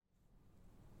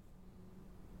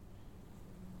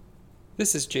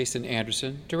This is Jason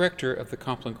Anderson, Director of the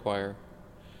Compline Choir.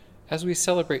 As we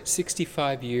celebrate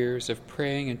 65 years of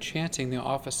praying and chanting the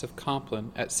office of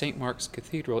Compline at St. Mark's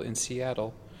Cathedral in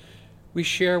Seattle, we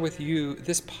share with you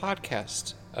this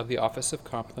podcast of the office of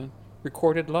Compline,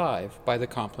 recorded live by the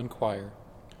Compline Choir.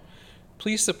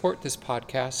 Please support this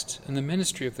podcast and the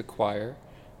ministry of the choir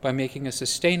by making a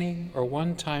sustaining or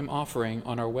one-time offering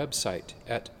on our website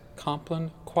at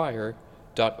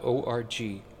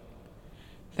complinechoir.org.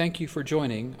 Thank you for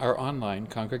joining our online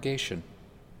congregation.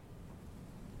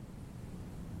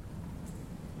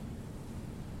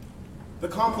 The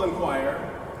Compline Choir,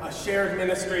 a shared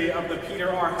ministry of the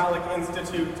Peter R. Halleck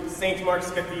Institute, St.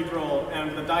 Mark's Cathedral,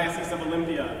 and the Diocese of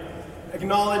Olympia,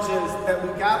 acknowledges that we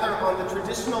gather on the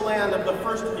traditional land of the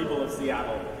first people of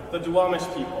Seattle, the Duwamish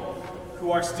people,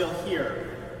 who are still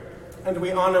here, and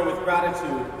we honor with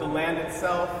gratitude the land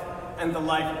itself and the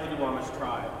life of the Duwamish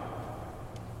tribe.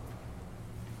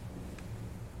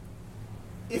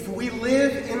 If we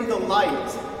live in the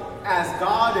light as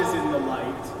God is in the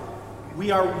light,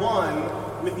 we are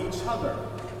one with each other.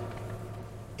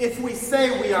 If we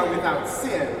say we are without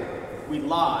sin, we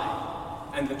lie,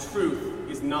 and the truth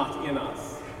is not in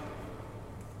us.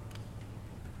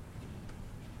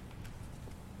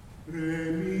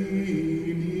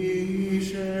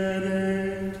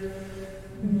 Reminiscere,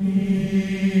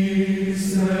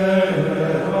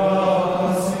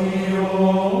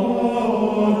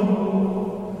 miserationum,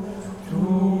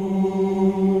 tuarum,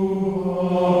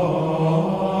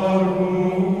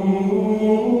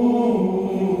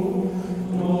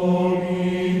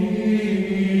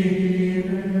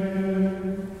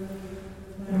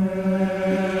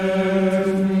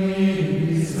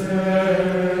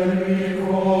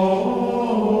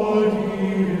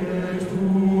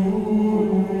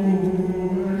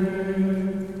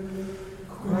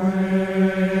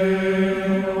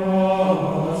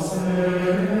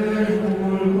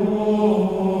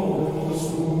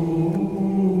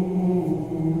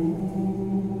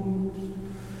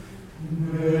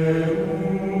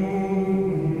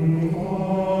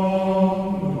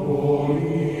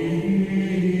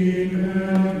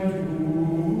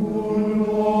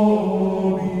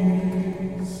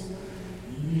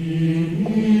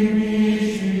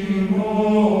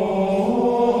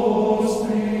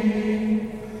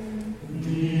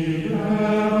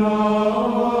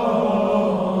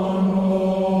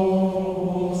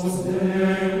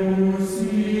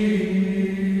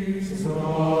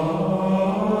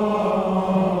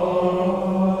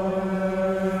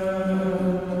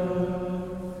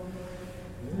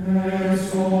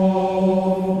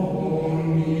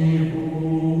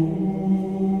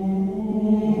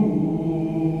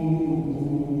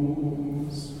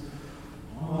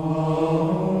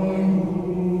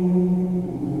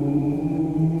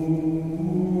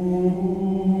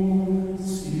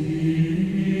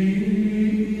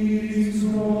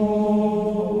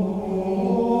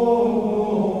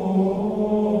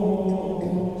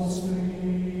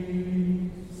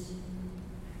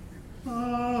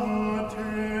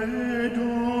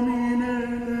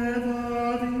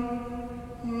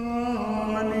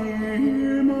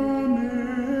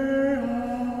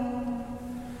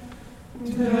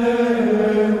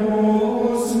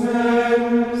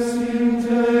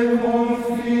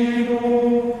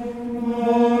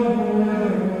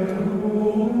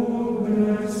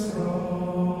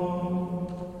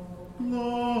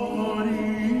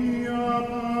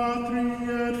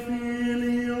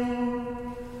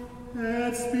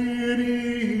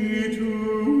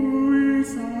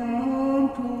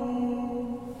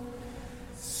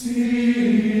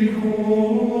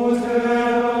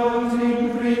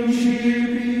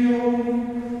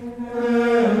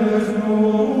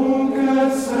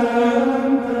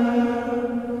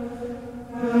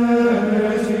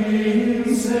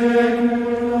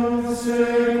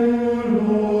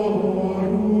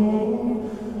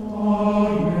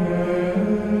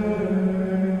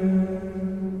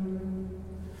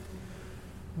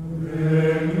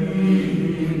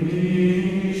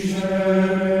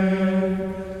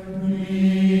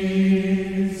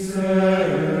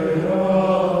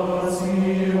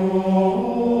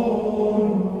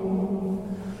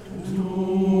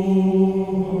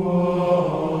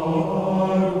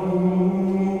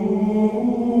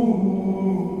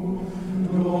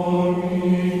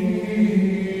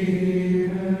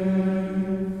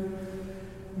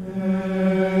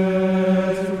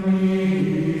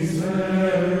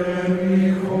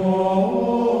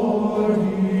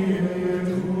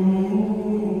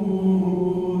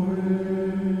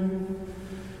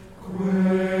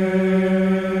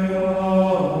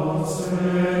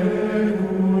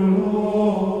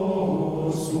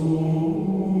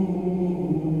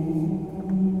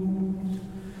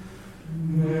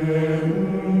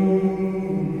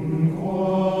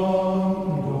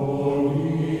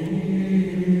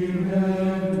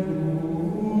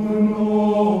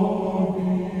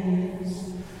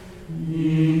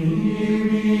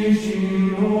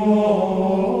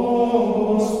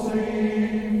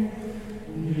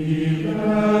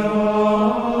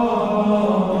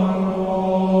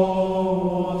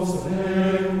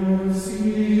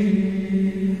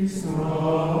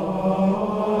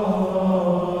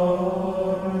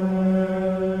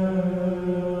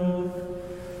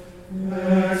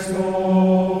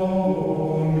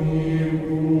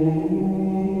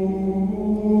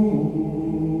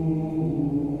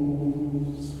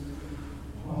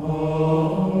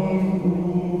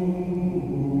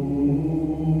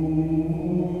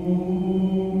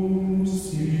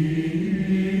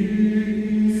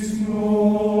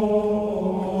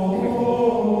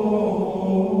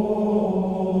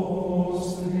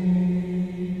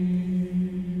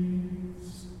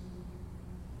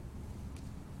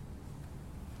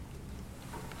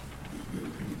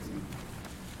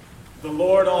 The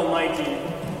Lord Almighty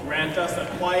grant us a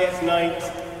quiet night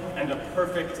and a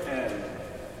perfect end.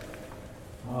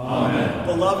 Amen.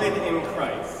 Beloved in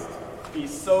Christ, be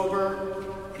sober,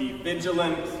 be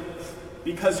vigilant,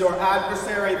 because your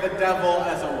adversary the devil,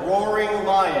 as a roaring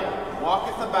lion,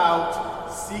 walketh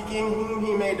about, seeking whom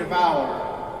he may devour.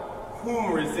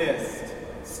 Whom resist,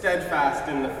 steadfast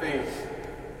in the faith.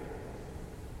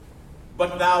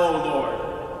 But thou, O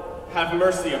Lord, have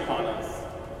mercy upon us.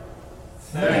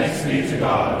 Thanks be to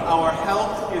God, Our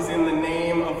help is in the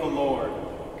name of the Lord,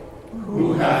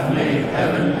 who hath made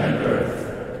heaven and earth.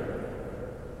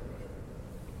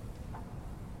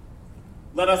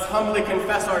 Let us humbly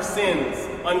confess our sins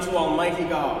unto Almighty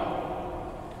God.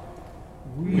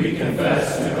 We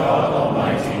confess to God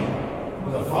Almighty,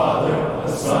 the Father,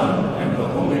 the Son, and the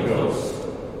Holy Ghost,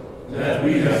 that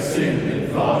we have sinned in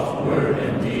thought, word,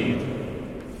 and deed,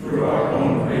 through our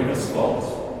own grievous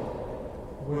fault.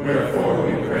 Wherefore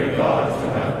we pray God to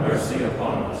have mercy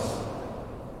upon us.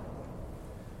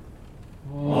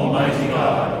 Almighty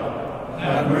God,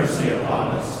 have mercy upon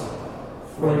us.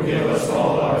 Forgive us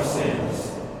all our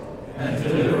sins, and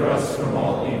deliver us from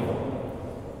all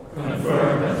evil.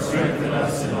 Confirm and strengthen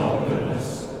us in all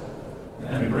goodness,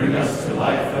 and bring us to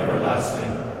life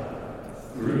everlasting,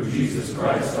 through Jesus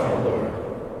Christ our Lord.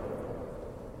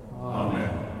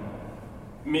 Amen.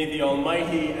 May the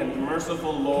Almighty and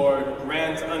merciful Lord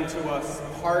grant unto us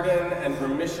pardon and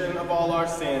remission of all our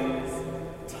sins,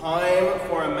 time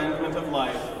for amendment of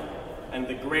life, and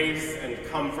the grace and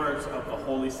comfort of the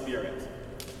Holy Spirit.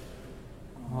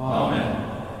 Amen.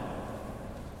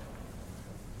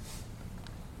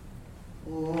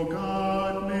 O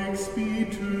God, make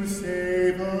speed to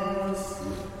save us.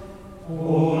 O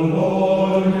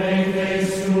Lord, make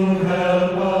haste to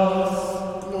help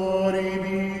us. Glory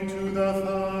be to the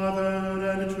Father,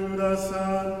 and to the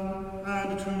Son,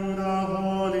 and to the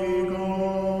Holy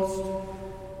Ghost.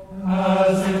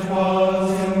 As it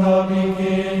was in the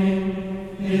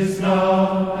beginning, is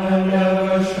now, and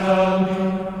ever shall be,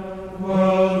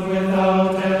 world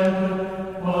without end.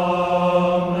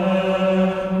 Amen.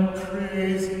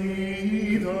 Praise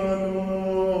ye the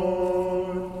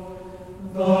Lord.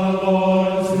 The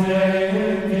Lord's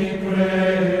name be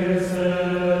praised.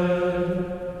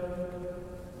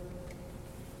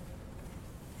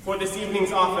 For this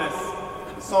evening's office,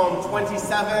 Psalm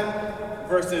 27,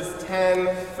 verses 10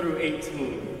 through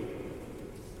 18.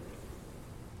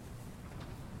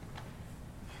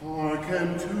 Hearken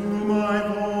to my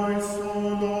voice, O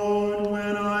Lord,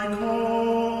 when I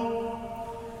call.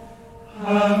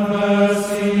 Have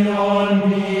mercy on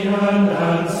me and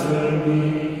answer me.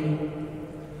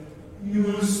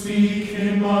 You speak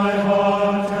in my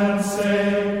heart and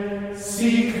say,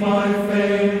 seek my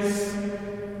face.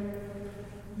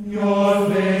 Your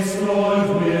face, Lord,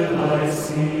 will I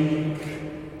seek.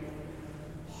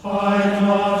 Hide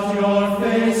not your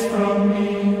face from me,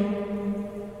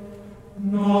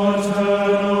 nor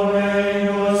turn away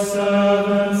your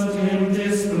servants in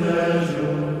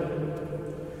displeasure.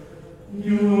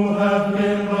 You have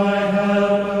been my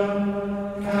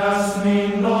helper, cast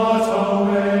me not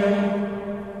away.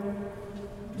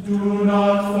 Do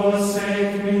not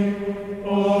forsake me,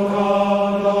 O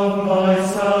God of my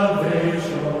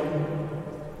salvation.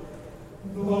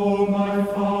 Though my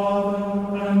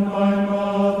father and my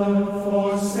mother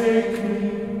forsake me,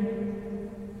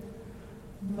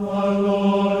 the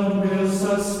Lord will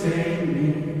sustain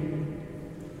me.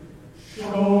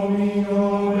 Show me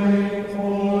your way, O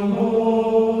Lord.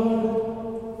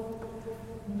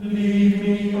 Lead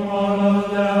me on a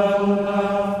level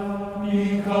path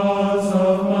because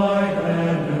of my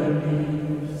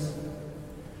enemies.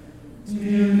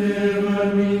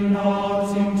 Deliver me not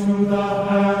into the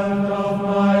hand of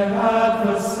my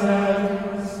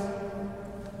adversaries.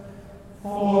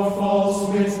 For false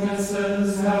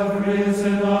witnesses have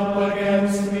risen up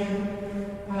against me,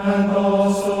 and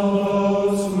also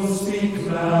those who speak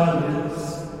malice.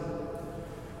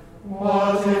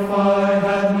 What if I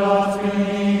had not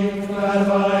believed that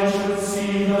I should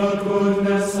see the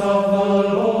goodness of the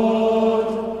Lord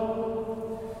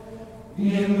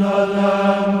in the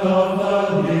land of the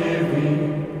living?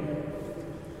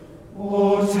 O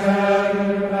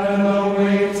tarry and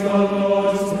await the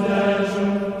Lord's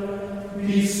pleasure.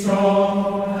 Be strong,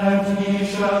 and he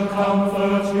shall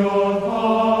comfort your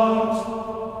heart.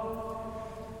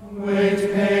 Wait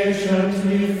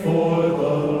patiently for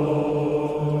the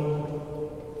Lord.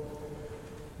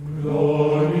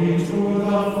 Glory to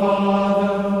the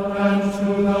Father, and to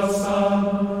the Son,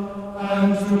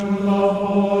 and to the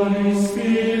Holy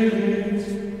Spirit,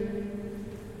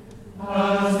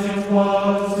 as it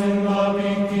was in the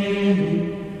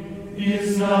beginning,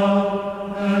 is now,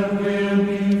 now, and will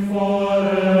be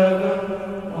forever.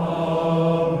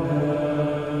 Amen.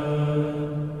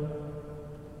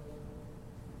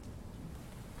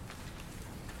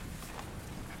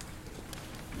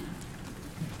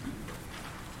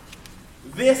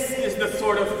 This is the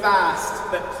sort of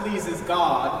fast that pleases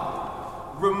God.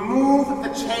 Remove the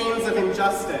chains of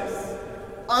injustice.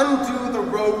 Undo the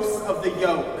ropes of the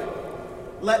yoke.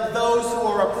 Let those who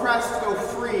are oppressed go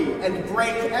free and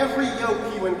break every yoke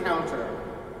you encounter.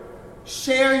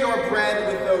 Share your bread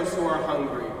with those who are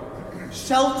hungry.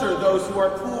 Shelter those who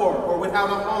are poor or without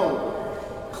a home.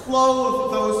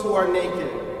 Clothe those who are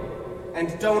naked.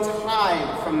 And don't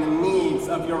hide from the needs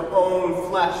of your own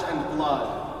flesh and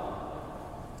blood.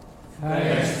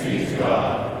 Thanks be to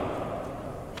God.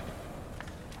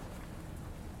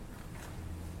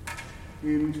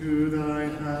 Into thy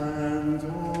hands, O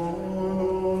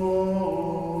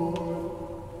Lord,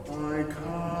 I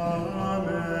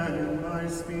commend my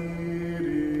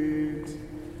spirit.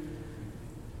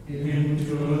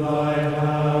 Into thy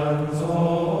hands, O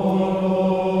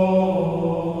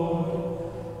Lord,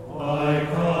 I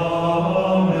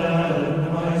commend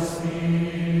my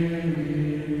spirit.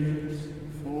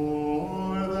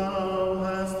 For thou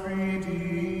hast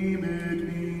redeemed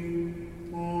me,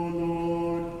 O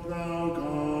Lord, thou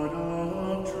God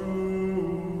of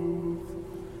truth.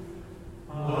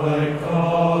 I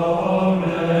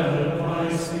commend my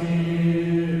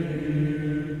spirit.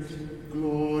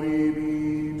 Glory be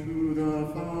to the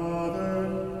Father,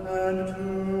 and to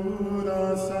the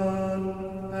Son,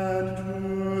 and to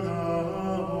the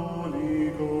Holy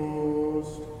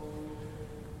Ghost.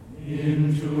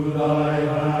 Into thy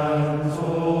hands, O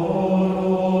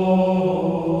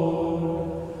Lord,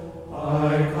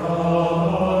 I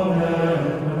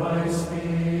commend my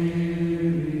spirit.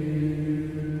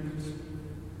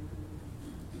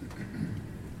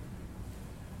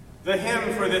 The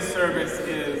hymn for this service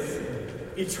is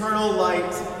Eternal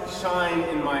Light, Shine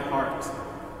in My Heart.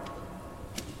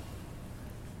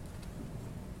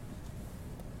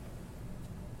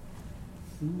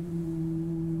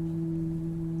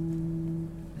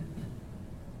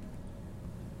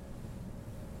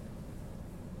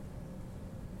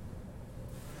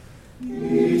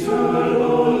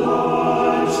 Eternal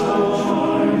light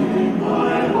shine in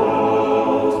my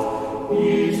heart,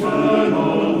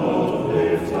 eternal hope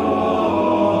lift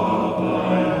up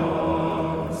my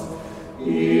heart,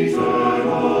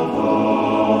 eternal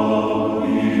power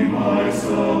be my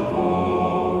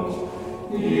support,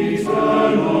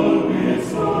 eternal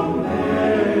wisdom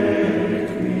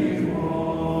make me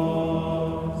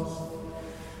wise.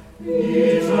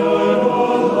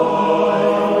 Eternal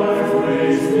life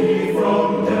raise me from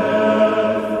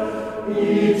death,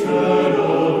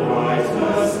 eternal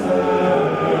brightness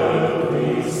help me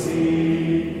see,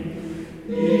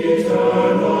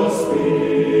 eternal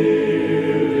spirit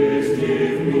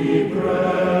give me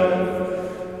breath,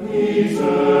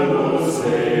 eternal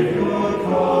Savior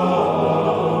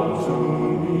come to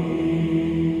me.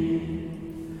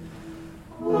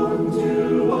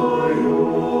 Until by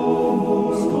your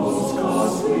most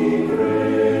costly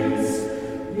grace,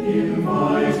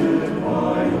 invited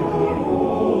by your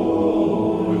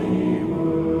holy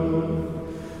word,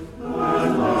 at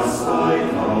last I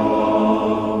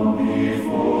come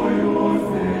before your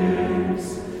face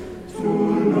to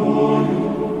know you,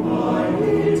 my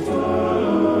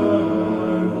eternal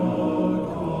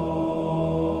God.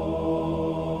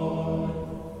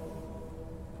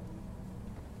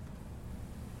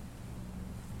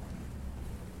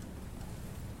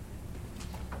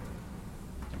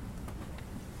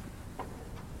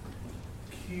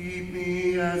 Keep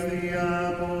me as the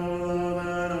apple of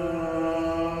an eye.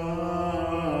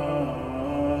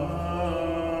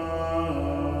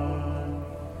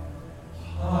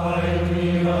 Hide me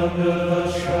under the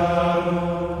shadow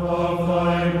of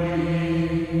thy wings.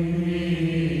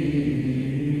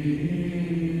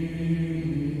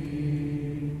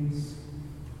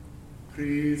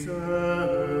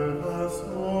 Preserve us, O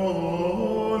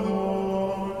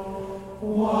Lord,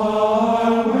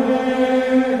 While waking,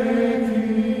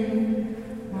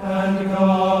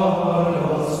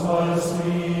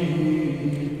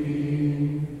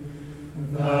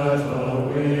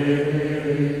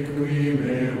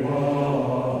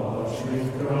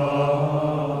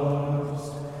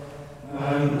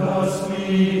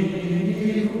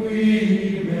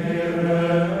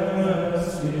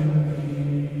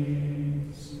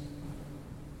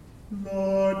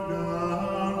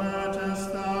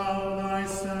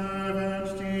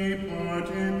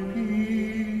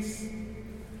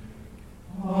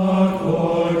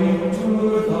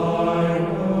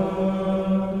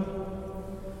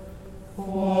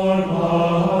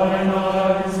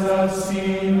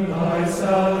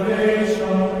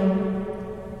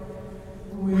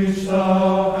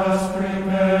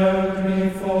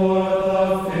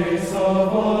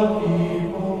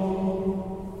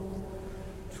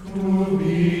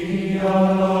 be a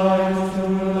light to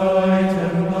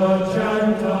lighten the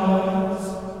Gentiles,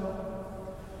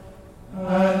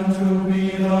 and to be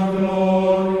the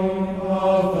glory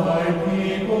of thy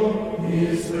people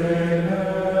Israel.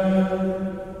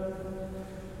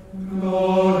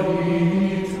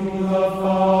 Glory to the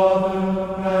Father,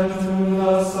 and to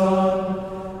the Son,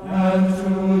 and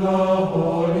to the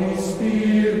Holy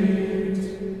Spirit,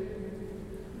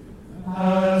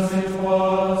 as it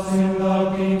was in the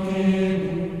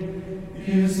beginning,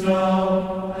 is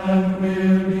now, and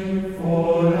will be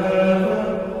forever.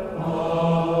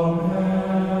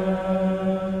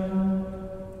 Amen.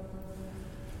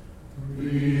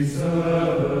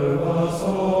 Preserve us, O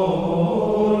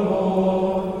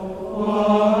Lord,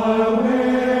 while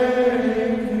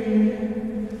waking,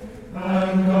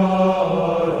 and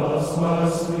guard us while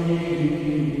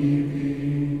sleeping,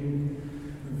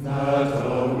 that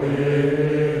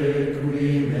awake we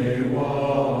may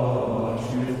watch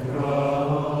with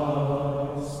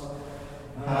Christ,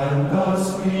 and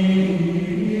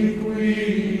asleep we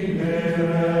may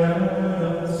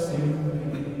rest in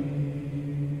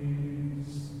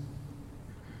peace.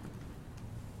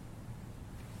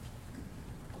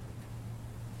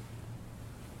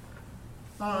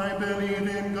 I believe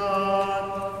in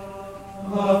God,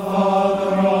 The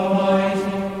Father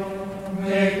Almighty,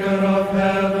 maker of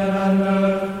heaven and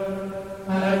earth,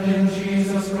 and in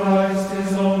Jesus Christ,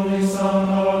 his only Son,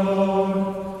 our Lord,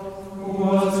 who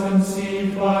was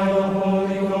conceived by the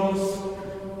Holy Ghost,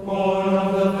 born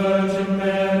of the Virgin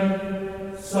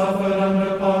Mary, suffered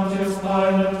under Pontius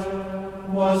Pilate,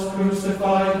 was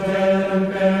crucified, dead, and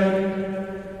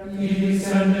buried. He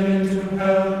descended into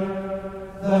hell.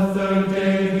 The third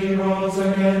day he rose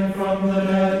again from the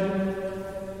dead.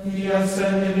 He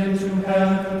ascended into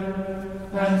heaven,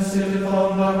 and sitteth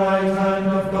on the right hand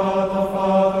of God the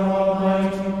Father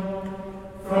Almighty.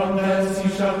 From thence he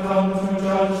shall come to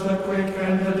judge the quick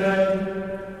and the dead.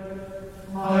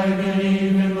 I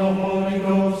believe in the Holy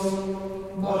Ghost,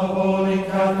 the Holy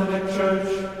Catholic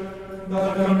Church,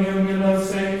 the communion of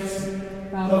saints,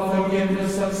 the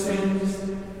forgiveness of sins,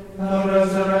 the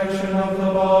resurrection of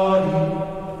the body,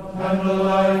 and the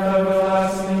life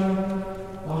everlasting.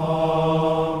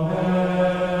 Amen.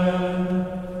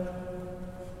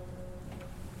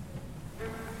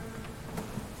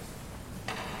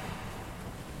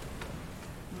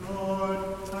 Lord,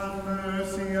 have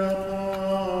mercy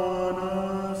upon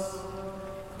us.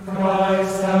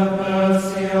 Christ, have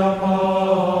mercy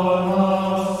upon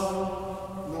us.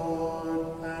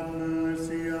 Lord, have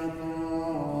mercy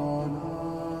upon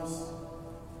us.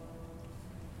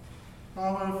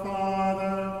 Our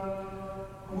Father,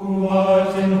 Who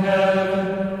art in heaven,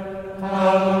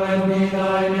 hallowed be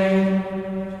thy name.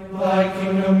 Thy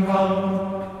kingdom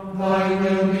come, thy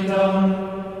will be done,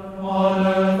 on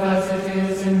earth as it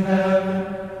is in heaven.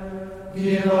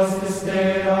 Give us this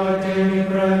day our daily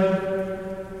bread,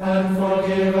 and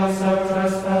forgive us our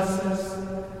trespasses,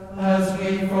 as we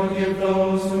forgive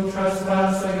those who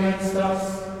trespass against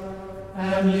us.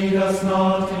 And lead us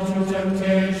not into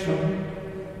temptation,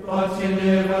 but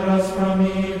deliver us from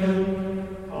evil.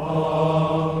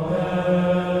 Amen.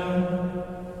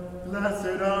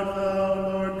 blessed art thou,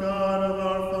 Lord God of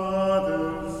our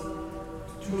fathers,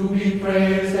 To be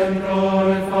praised and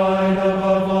glorified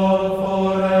above all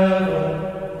forever.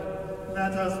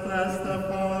 let us bless the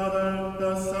Father,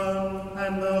 the Son,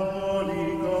 and the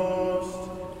Holy Ghost.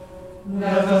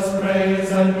 Let us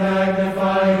praise and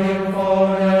magnify him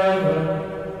forever.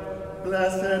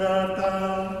 Blessed art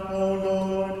thou, O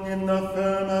Lord, in the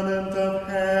firmament of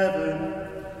heaven.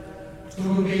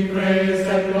 To be praised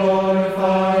and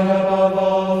glorified above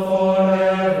all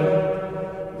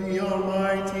forever. The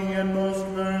Almighty and most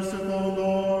merciful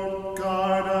Lord,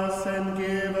 guard us and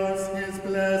give us his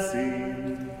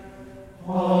blessing.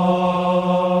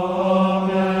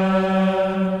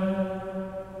 Amen.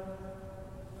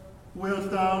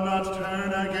 Wilt thou not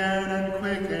turn again and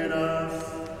quicken us?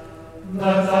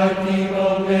 That thy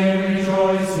people may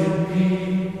rejoice in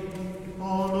thee.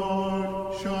 O Lord,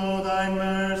 show thy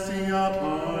mercy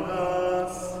upon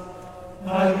us.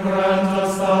 And grant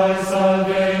us thy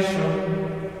salvation.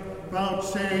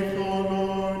 Vouchsafe, O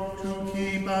Lord, to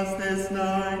keep us this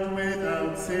night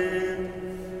without sin.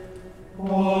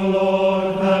 O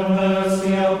Lord, have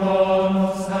mercy upon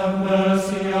us, have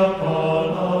mercy upon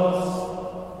us.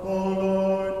 O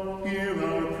Lord, hear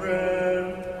our prayer.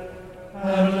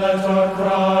 And let our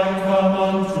cry come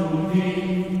unto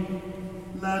thee.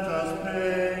 Let us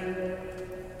pray.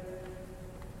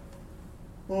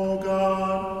 O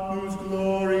God, whose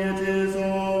glory it is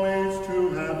always to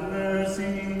have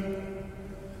mercy,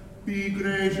 be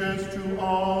gracious to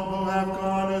all who have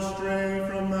gone astray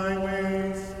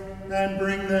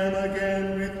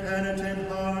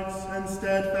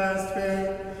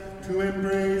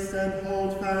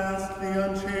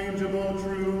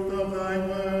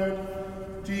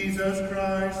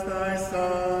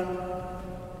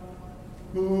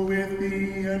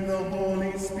and the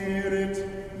Holy Spirit,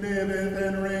 liveth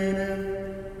and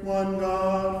reigneth, one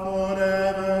God,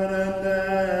 forever and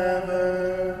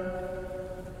ever.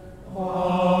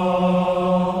 Amen.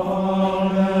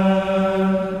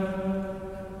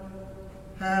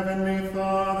 Heavenly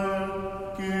Father,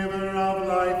 giver of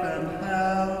life and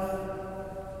health,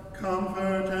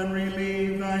 comfort and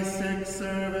relieve thy sick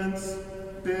servants,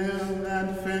 build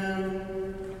and fill,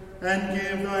 and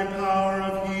give thy power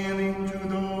of healing to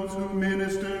those who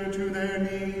minister to their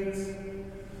needs,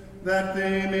 that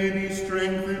they may be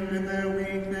strengthened in their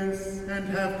weakness and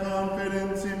have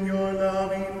confidence in your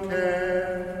loving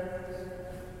care.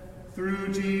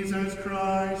 Through Jesus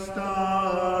Christ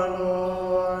our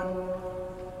Lord.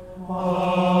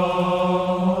 Amen.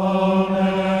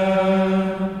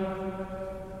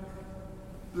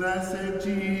 Blessed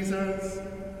Jesus,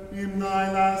 in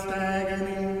thy last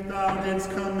agony thou didst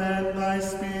commend thy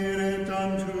Spirit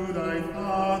unto thy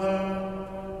Father.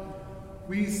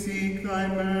 We seek thy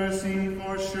mercy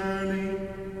for Shirley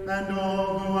and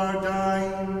all who are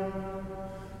dying.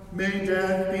 May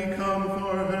death become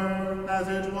for her, as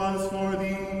it was for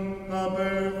thee, a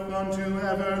birth unto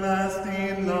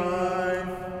everlasting life.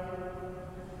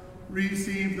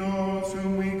 Receive those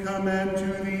whom we commend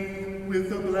to thee with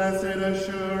the blessed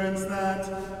assurance that,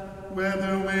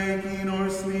 whether waking or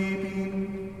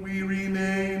sleeping, we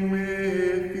remain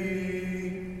with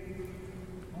thee.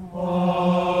 Amen.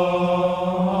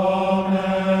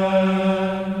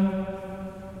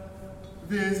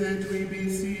 Visit, we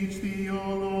beseech thee, O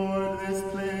Lord, this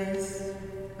place,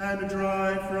 and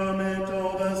drive from it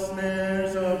all the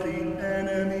snares of the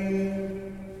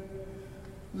enemy.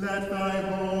 Let thy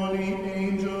holy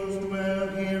angels dwell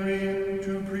herein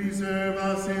to preserve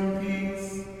us in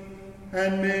peace,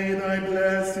 and may thy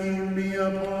blessing be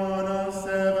upon us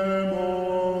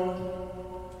evermore.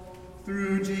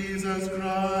 Through Jesus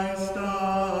Christ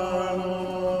our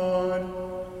Lord.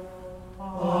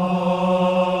 Amen.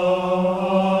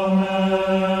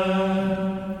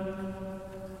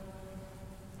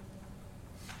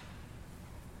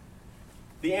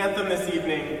 The anthem this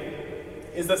evening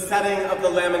is the setting of the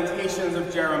Lamentations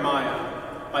of Jeremiah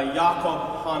by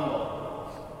Jacob Handl.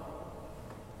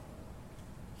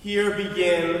 Here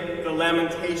begin the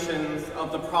lamentations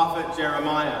of the prophet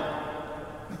Jeremiah.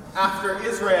 After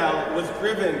Israel was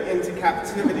driven into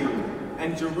captivity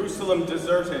and Jerusalem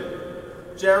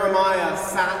deserted, Jeremiah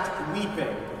sat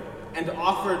weeping and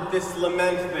offered this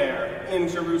lament there in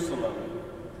Jerusalem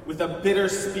with a bitter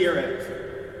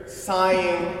spirit,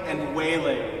 sighing and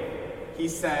wailing. He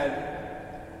said,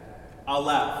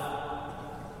 Aleph,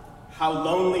 how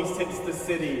lonely sits the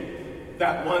city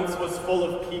that once was full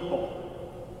of people.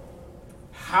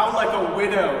 How like a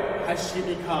widow has she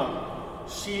become,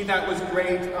 she that was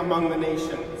great among the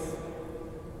nations.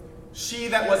 She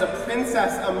that was a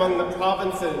princess among the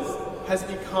provinces has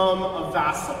become a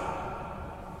vassal.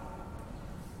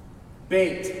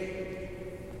 Bait.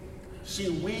 She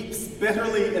weeps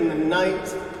bitterly in the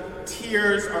night,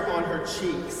 tears are on her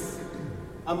cheeks.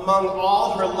 Among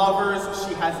all her lovers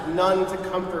she has none to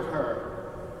comfort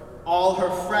her. All her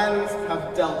friends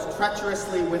have dealt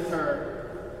treacherously with her.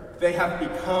 They have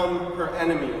become her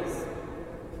enemies.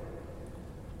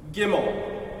 Gimel.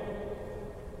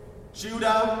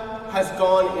 Judah has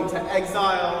gone into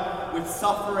exile with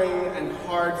suffering and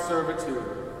hard servitude.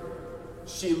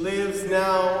 She lives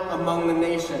now among the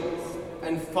nations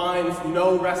and finds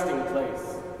no resting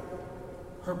place.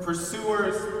 Her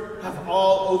pursuers have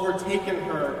all overtaken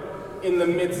her in the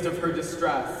midst of her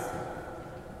distress.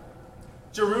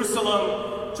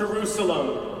 Jerusalem,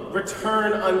 Jerusalem,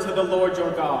 return unto the Lord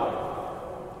your God.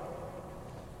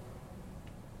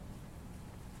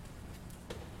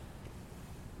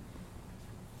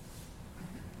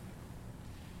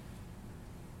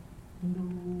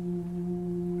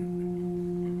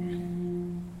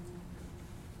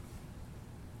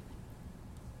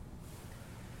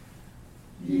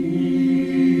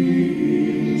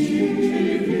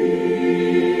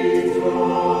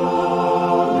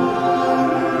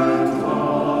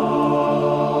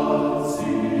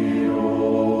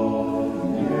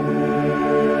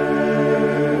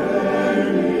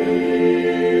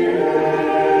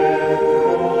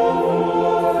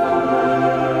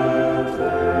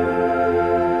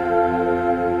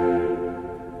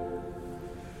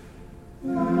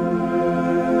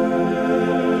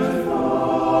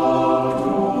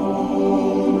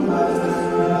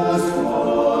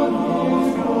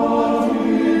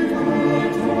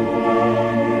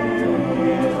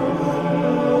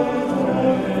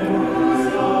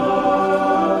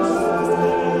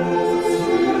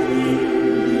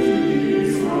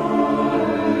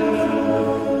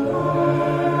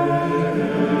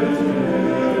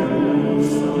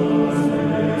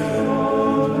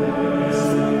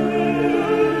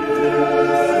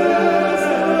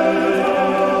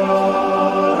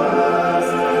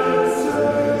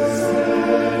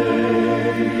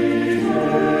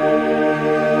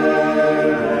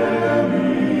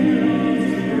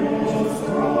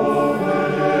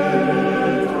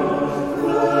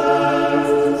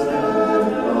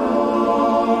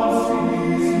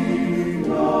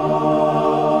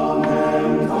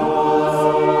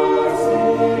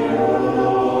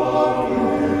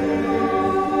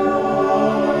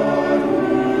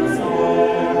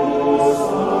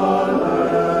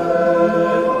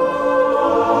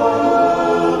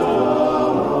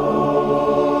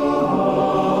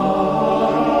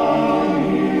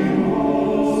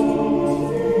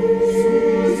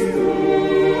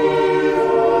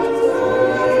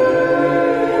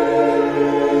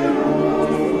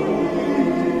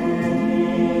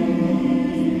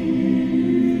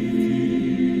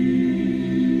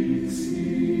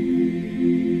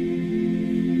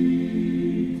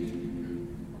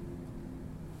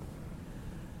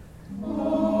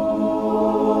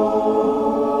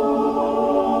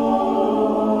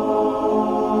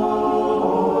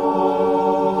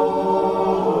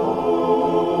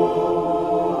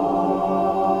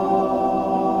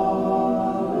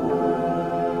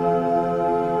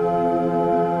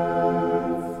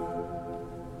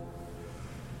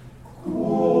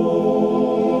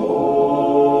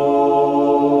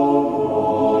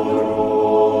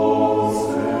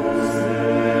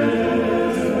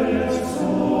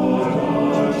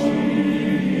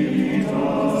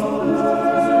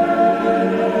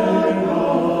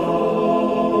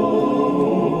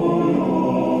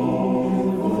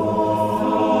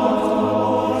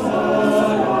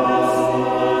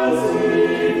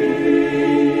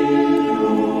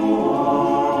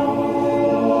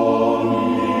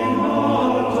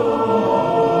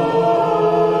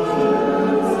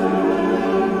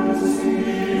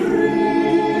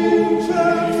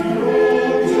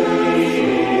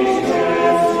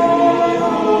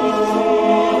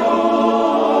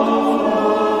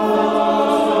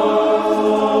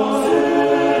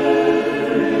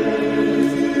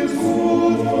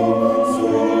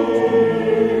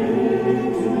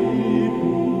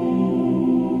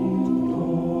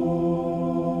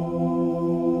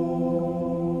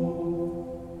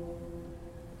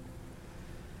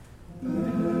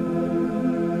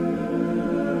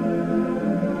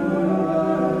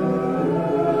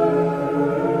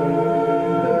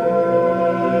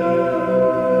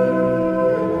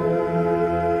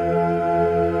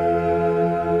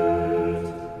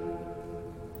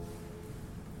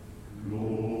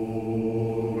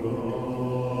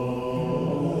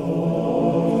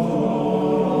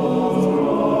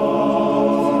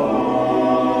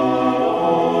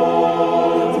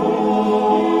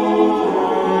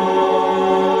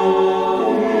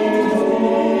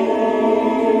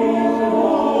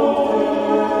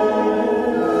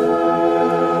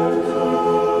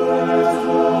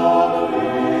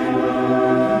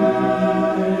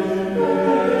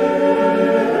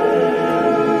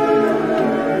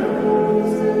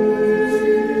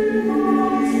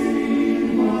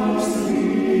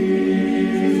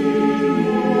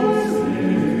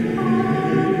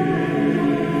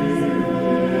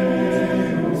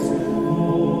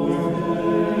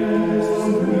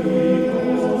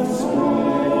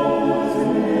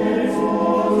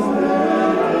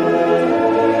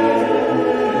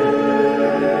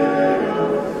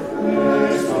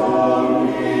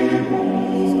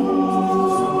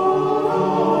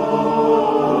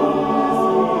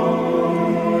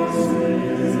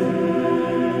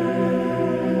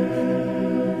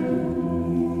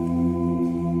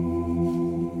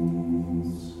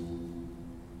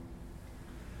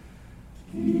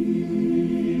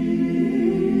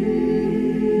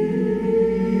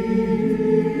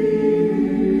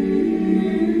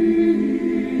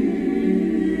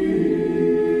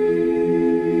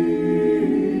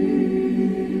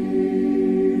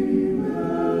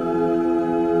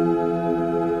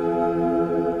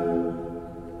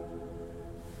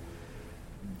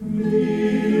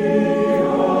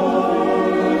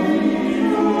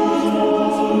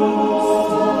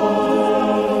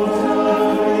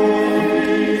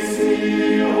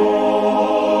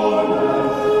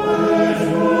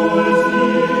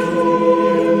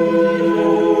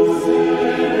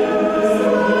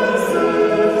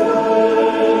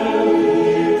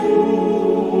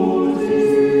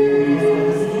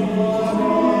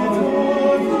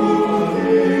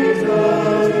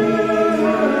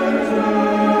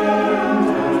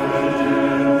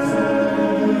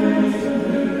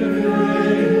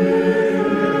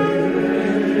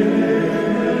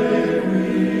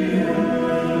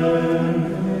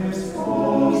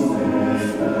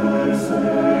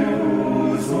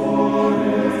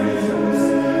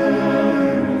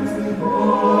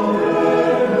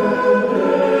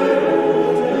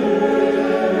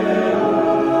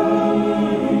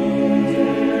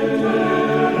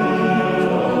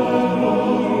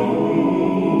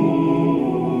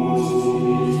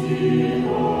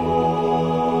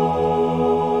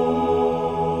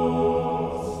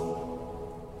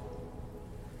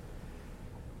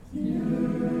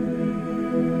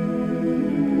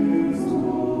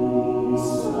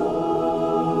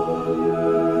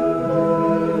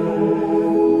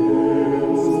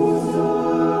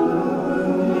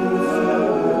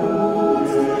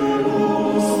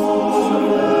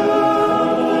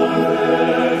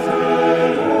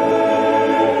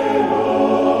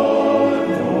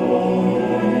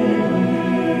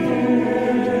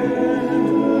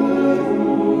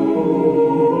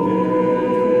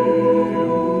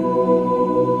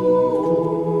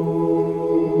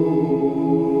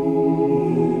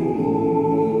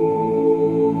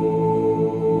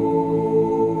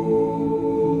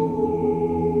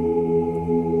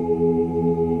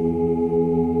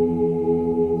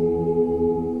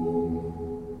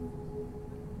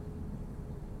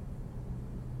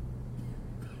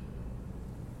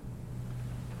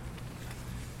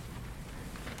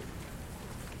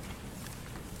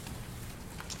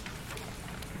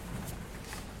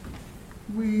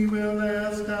 We will lay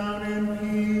us down in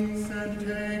peace and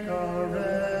take our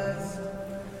rest.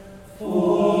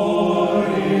 For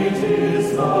it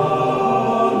is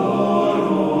thou, Lord,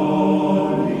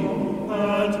 holy,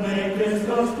 that makest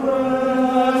us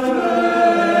bread,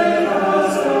 make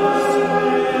us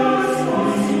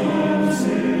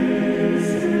in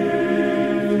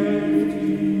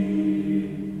safety.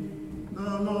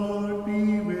 The Lord be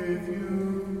with you.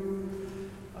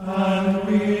 And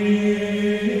with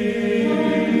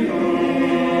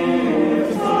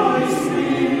thy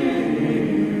spirit.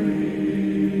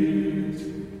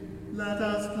 Let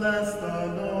us bless the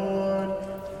Lord.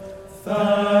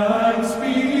 Thanks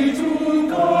be to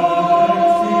God.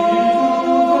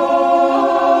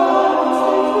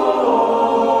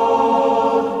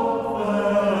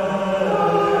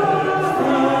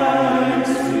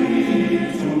 Thanks be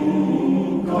to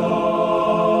God.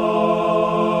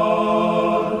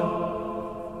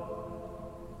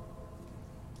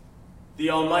 The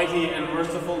Almighty and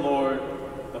merciful Lord,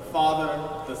 the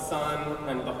Father, the Son,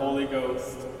 and the Holy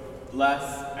Ghost,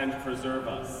 bless and preserve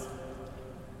us.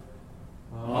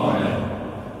 Amen.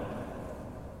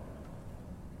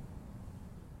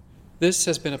 This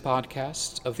has been a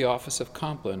podcast of the Office of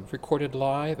Compline, recorded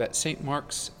live at St.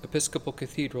 Mark's Episcopal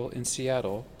Cathedral in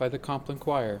Seattle by the Compline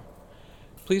Choir.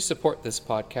 Please support this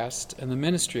podcast and the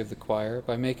ministry of the choir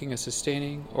by making a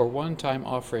sustaining or one-time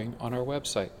offering on our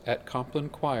website at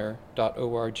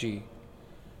complinechoir.org.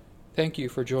 Thank you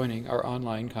for joining our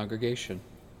online congregation.